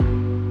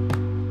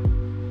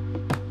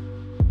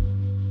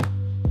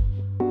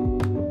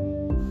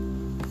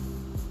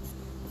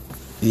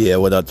Yeah,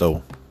 what up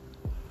though?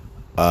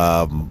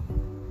 I'm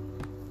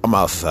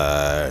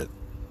outside.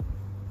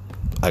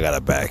 I got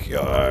a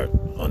backyard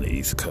on the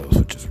East Coast,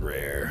 which is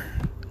rare.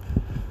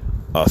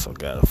 Also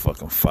got a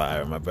fucking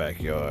fire in my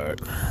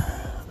backyard.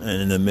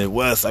 And in the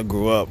Midwest, I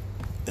grew up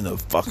in a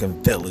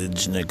fucking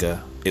village,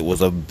 nigga. It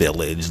was a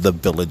village, the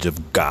village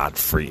of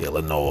Godfrey,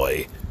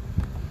 Illinois.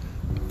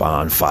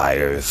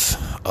 Bonfires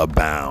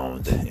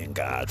abound in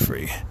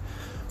Godfrey.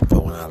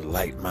 But when I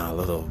light my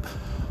little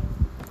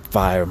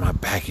fire in my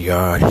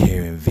backyard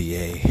here in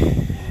VA,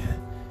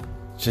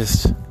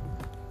 just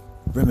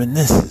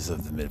reminisces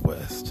of the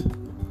Midwest,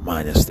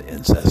 minus the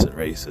incessant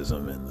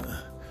racism and the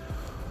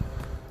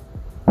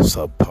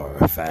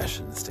subpar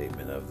fashion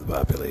statement of the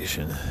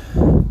population.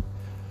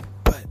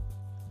 But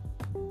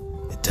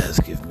it does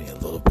give me a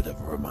little bit of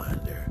a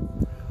reminder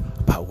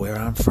about where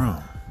I'm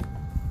from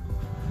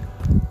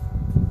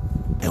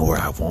and where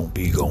I won't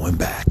be going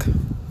back.